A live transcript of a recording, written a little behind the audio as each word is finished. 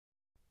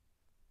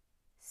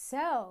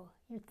So,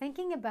 you're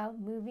thinking about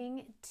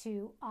moving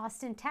to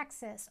Austin,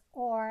 Texas,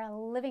 or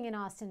living in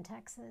Austin,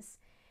 Texas,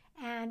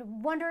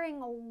 and wondering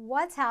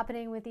what's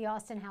happening with the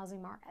Austin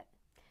housing market.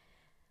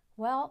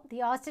 Well,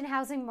 the Austin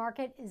housing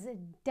market is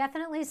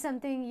definitely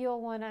something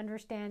you'll want to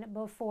understand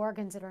before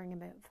considering a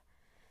move.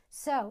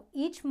 So,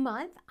 each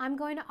month I'm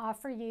going to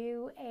offer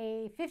you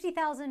a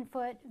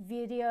 50,000-foot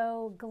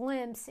video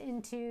glimpse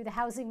into the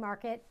housing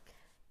market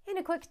in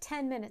a quick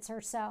 10 minutes or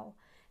so,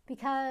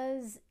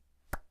 because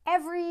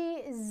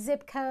every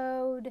zip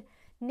code,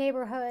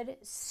 neighborhood,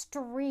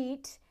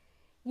 street,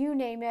 you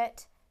name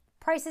it,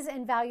 prices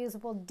and values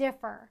will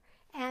differ.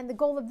 And the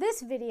goal of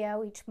this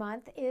video each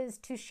month is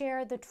to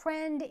share the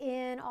trend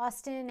in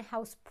Austin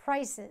house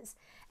prices.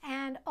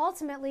 And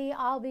ultimately,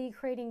 I'll be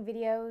creating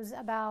videos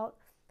about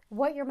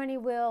what your money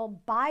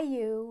will buy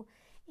you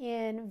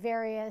in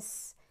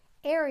various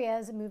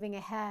areas moving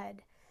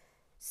ahead.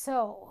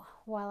 So,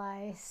 while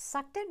I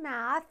sucked at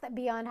math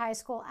beyond high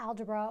school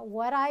algebra,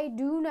 what I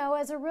do know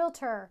as a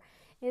realtor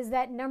is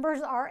that numbers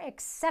are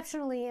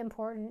exceptionally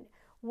important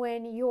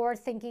when you're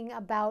thinking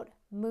about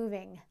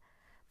moving.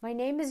 My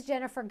name is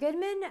Jennifer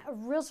Goodman, a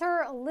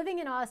realtor living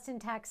in Austin,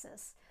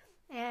 Texas.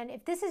 And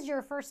if this is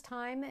your first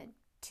time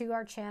to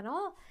our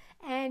channel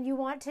and you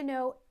want to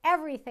know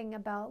everything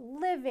about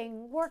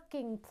living,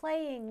 working,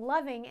 playing,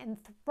 loving, and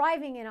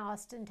thriving in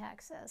Austin,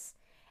 Texas,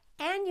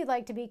 and you'd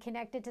like to be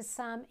connected to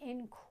some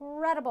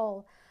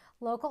incredible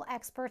local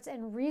experts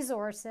and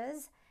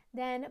resources,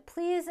 then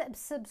please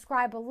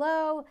subscribe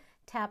below,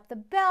 tap the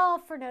bell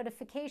for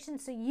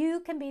notifications so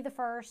you can be the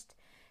first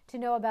to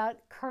know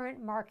about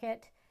current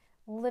market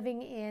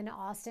living in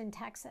Austin,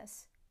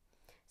 Texas.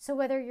 So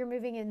whether you're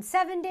moving in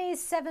 7 days,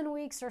 7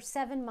 weeks, or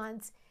 7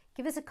 months,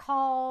 give us a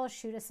call,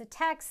 shoot us a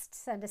text,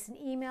 send us an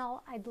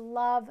email. I'd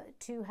love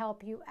to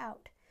help you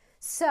out.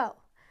 So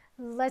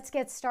let's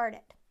get started.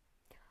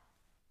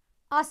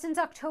 Austin's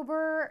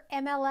October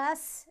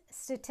MLS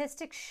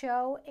statistics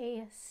show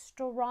a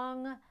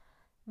strong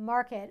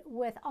market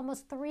with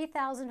almost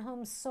 3,000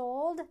 homes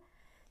sold,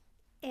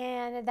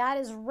 and that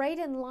is right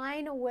in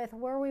line with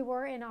where we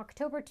were in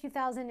October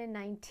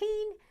 2019,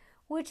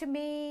 which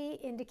may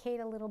indicate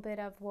a little bit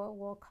of what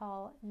we'll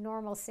call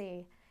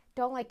normalcy.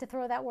 Don't like to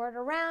throw that word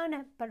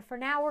around, but for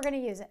now we're going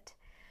to use it.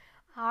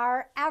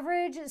 Our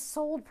average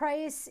sold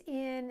price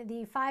in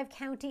the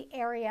 5-county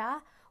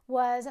area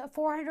was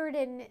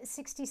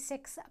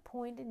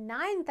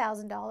 $466.9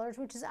 thousand,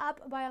 which is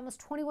up by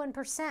almost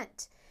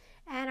 21%.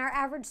 And our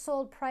average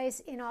sold price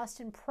in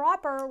Austin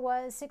proper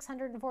was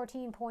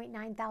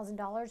 $614.9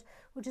 thousand,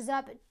 which is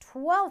up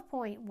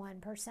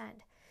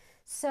 12.1%.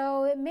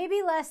 So it may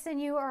be less than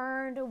you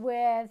earned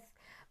with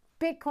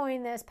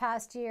Bitcoin this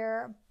past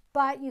year,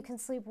 but you can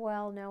sleep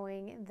well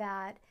knowing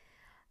that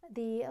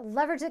the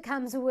leverage that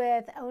comes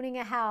with owning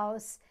a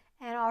house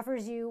and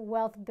offers you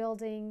wealth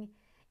building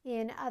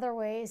in other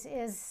ways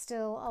is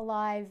still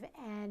alive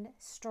and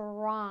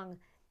strong,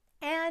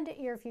 and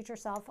your future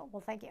self will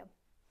thank you.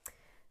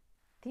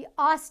 The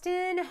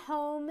Austin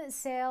home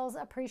sales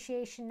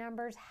appreciation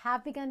numbers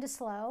have begun to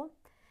slow,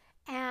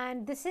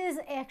 and this is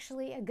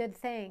actually a good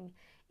thing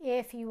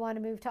if you want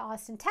to move to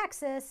Austin,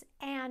 Texas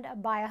and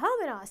buy a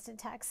home in Austin,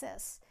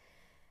 Texas.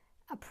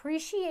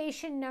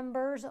 Appreciation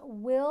numbers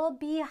will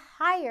be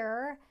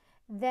higher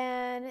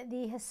than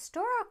the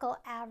historical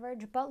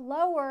average, but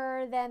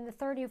lower than the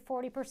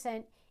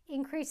 30-40%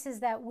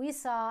 increases that we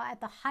saw at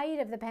the height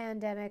of the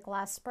pandemic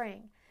last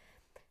spring.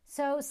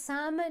 So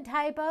some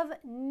type of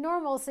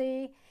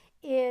normalcy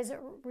is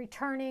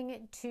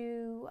returning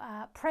to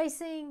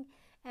pricing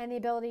and the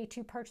ability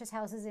to purchase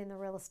houses in the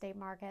real estate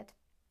market.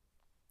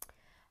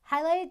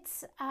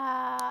 Highlights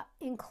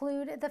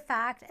include the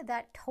fact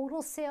that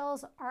total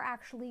sales are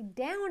actually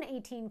down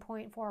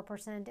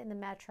 18.4% in the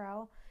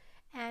metro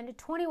and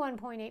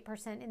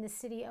 21.8% in the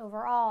city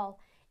overall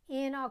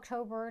in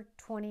October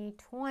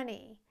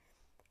 2020.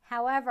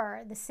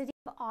 However, the city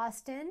of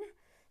Austin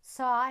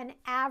saw an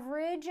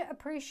average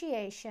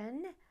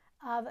appreciation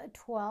of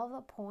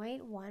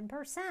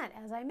 12.1%,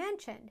 as I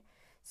mentioned.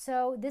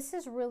 So this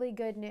is really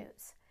good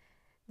news.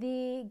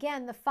 The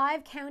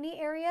 5-county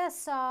area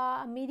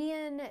saw a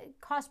median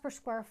cost per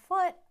square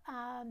foot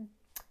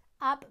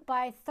up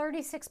by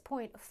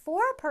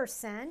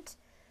 36.4%.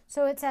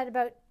 So it's at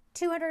about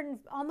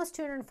almost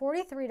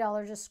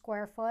 $243 a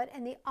square foot,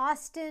 and the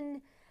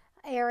Austin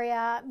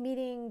area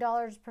median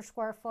dollars per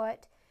square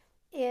foot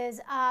is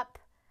up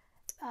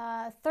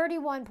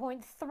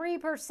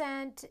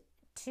 31.3%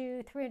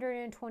 to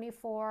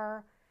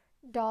 $324,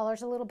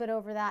 a little bit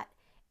over that.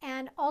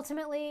 And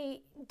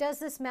ultimately, does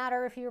this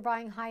matter if you're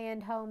buying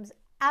high-end homes?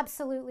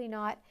 Absolutely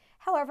not.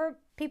 However,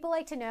 people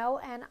like to know,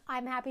 and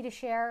I'm happy to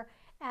share,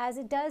 as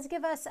it does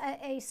give us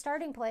a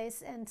starting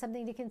place and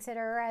something to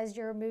consider as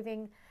you're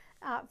moving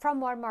from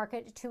one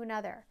market to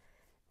another.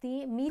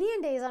 The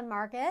median days on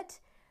market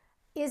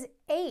is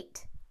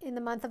 8 in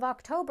the month of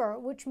October,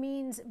 which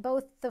means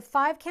both the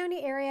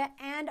 5-county area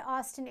and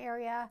Austin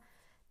area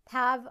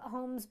have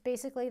homes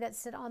basically that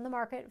sit on the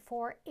market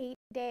for 8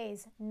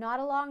 days.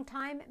 Not a long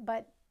time,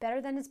 but better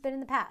than it's been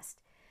in the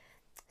past.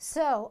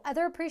 So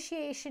other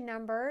appreciation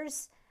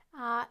numbers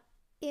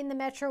in the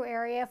metro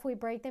area, if we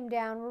break them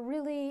down, we're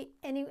really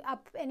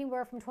up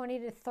anywhere from 20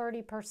 to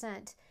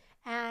 30%.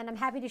 And I'm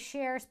happy to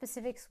share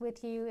specifics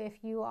with you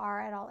if you are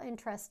at all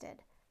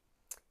interested.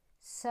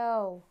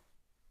 So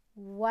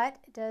what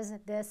does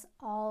this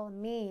all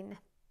mean?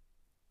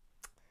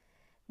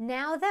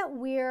 Now that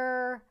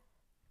we're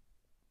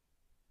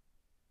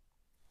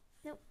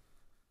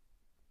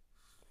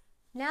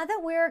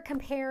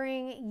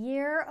comparing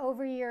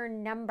year-over-year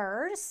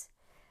numbers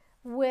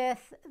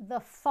with the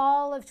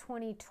fall of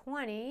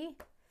 2020,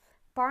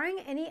 barring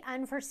any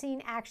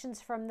unforeseen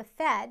actions from the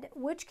Fed,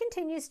 which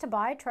continues to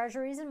buy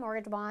treasuries and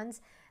mortgage bonds,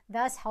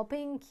 thus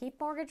helping keep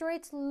mortgage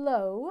rates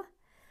low,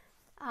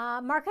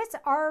 markets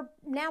are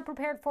now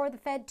prepared for the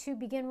Fed to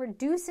begin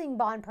reducing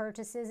bond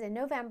purchases in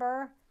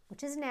November,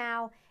 which is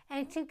now,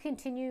 and to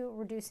continue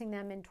reducing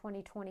them in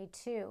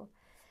 2022.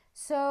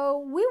 So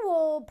we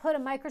will put a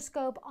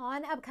microscope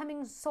on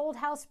upcoming sold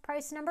house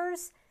price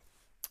numbers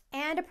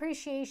and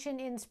appreciation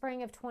in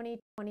spring of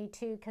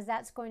 2022, because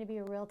that's going to be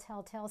a real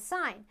telltale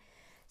sign.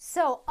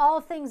 So all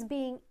things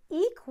being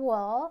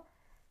equal,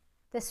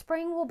 the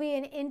spring will be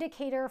an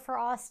indicator for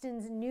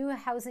Austin's new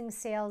housing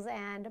sales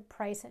and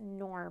price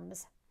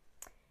norms.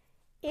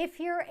 If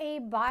you're a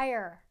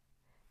buyer,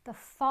 the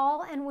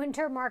fall and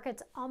winter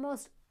markets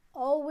almost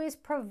always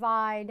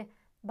provide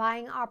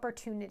buying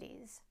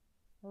opportunities.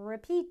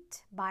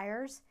 Repeat,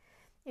 buyers,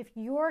 if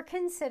you're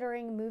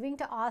considering moving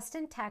to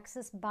Austin,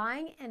 Texas,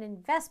 buying an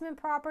investment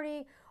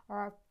property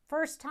or a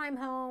first-time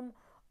home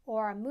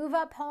or a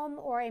move-up home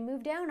or a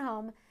move-down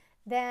home,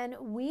 then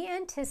we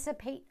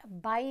anticipate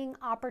buying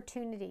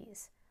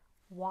opportunities.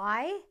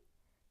 Why?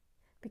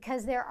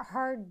 Because there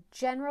are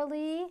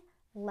generally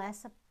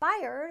less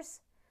buyers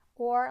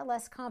or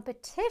less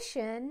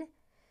competition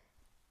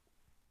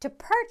to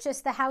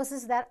purchase the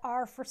houses that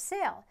are for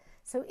sale.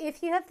 So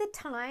if you have the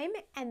time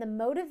and the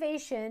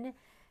motivation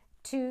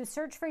to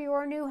search for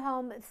your new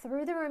home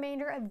through the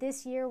remainder of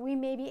this year, we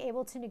may be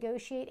able to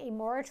negotiate a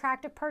more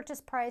attractive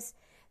purchase price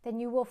than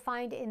you will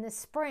find in the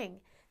spring.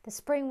 The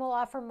spring will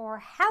offer more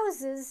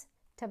houses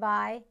to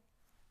buy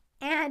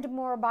and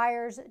more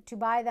buyers to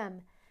buy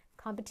them.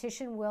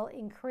 Competition will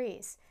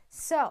increase.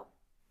 So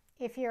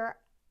if you're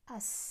a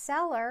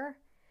seller,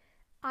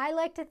 I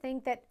like to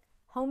think that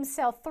homes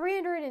sell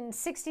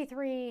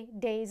 363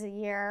 days a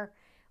year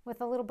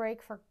with a little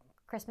break for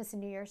Christmas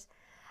and New Year's.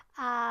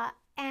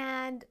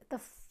 And the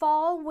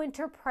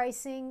fall-winter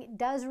pricing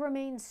does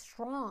remain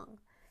strong.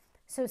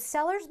 So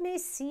sellers may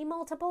see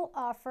multiple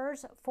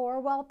offers for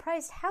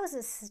well-priced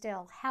houses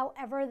still.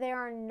 However, they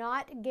are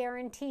not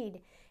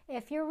guaranteed.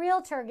 If your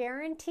realtor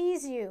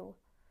guarantees you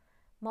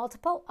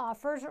multiple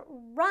offers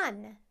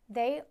run,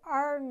 they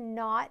are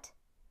not,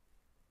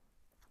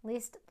 at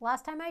least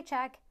last time I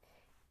checked,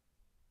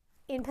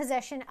 in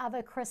possession of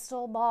a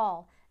crystal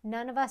ball.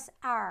 None of us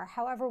are.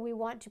 However, we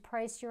want to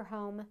price your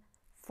home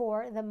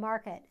for the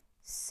market.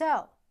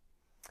 So,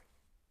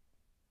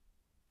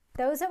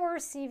 those that were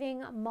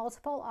receiving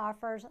multiple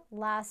offers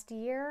last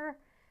year,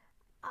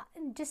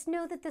 just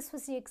know that this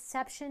was the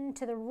exception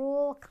to the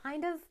rule,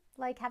 kind of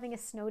like having a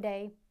snow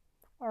day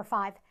or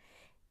 5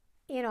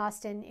 in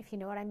Austin, if you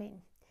know what I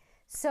mean.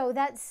 So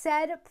that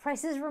said,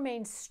 prices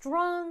remain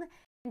strong,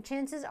 and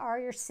chances are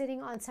you're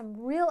sitting on some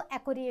real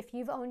equity if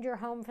you've owned your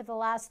home for the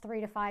last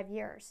 3 to 5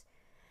 years.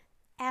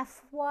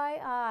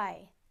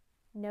 FYI,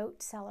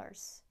 note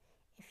sellers,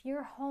 if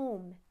your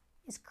home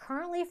is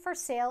currently for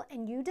sale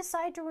and you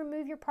decide to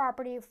remove your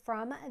property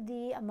from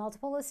the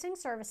multiple listing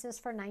services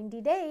for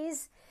 90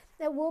 days,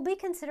 that will be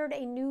considered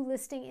a new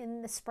listing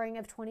in the spring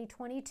of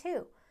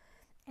 2022.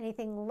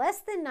 Anything less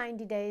than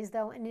 90 days,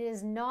 though, and it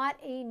is not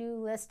a new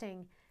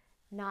listing.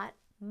 Not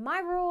my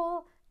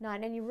rule,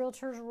 not any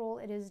realtor's rule.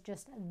 It is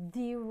just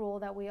the rule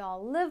that we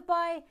all live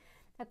by,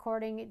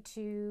 according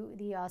to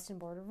the Austin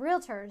Board of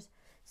Realtors.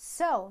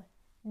 So,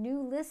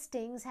 new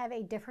listings have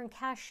a different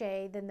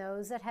cachet than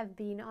those that have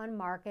been on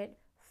market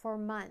for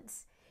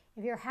months.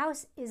 If your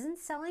house isn't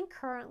selling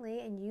currently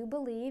and you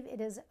believe it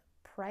is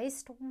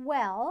priced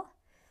well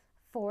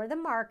for the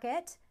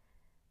market,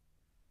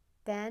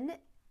 then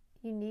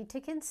you need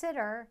to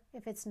consider,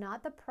 if it's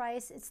not the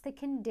price, it's the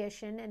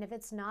condition, and if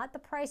it's not the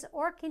price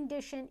or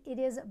condition, it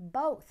is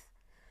both.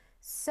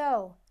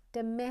 So,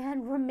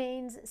 demand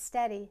remains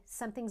steady.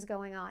 Something's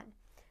going on.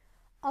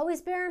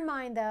 Always bear in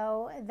mind,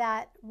 though,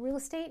 that real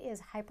estate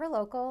is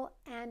hyperlocal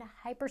and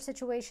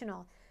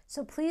hyper-situational.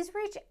 So please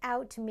reach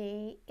out to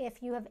me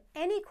if you have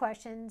any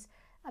questions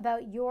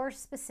about your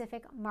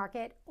specific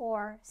market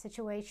or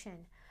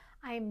situation.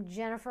 I'm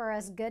Jennifer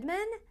S.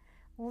 Goodman,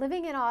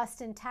 living in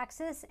Austin,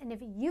 Texas, and if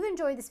you've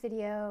enjoyed this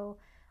video,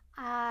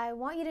 I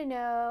want you to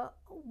know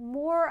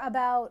more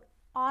about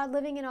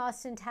living in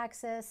Austin,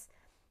 Texas,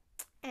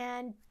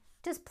 and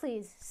just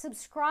please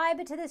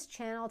subscribe to this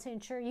channel to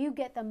ensure you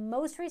get the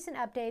most recent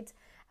updates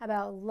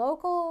about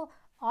local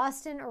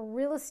Austin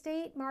real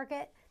estate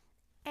market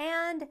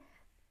and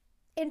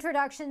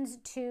introductions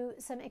to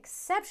some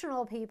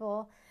exceptional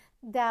people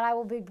that I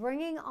will be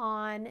bringing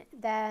on.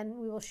 Then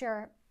we will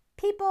share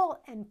people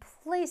and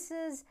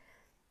places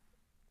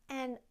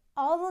and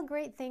all the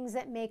great things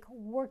that make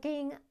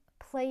working,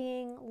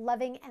 playing,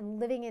 loving, and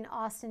living in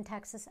Austin,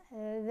 Texas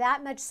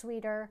that much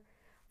sweeter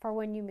for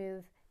when you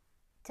move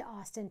to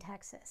Austin,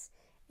 Texas.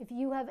 If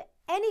you have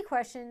any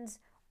questions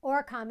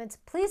or comments,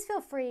 please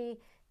feel free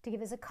to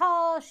give us a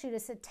call, shoot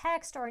us a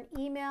text or an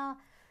email,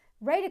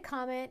 write a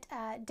comment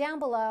down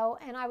below,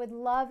 and I would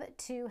love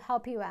to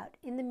help you out.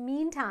 In the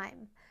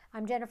meantime,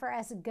 I'm Jennifer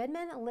S.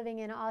 Goodman, living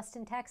in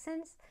Austin,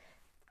 Texas.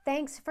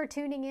 Thanks for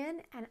tuning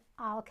in, and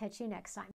I'll catch you next time.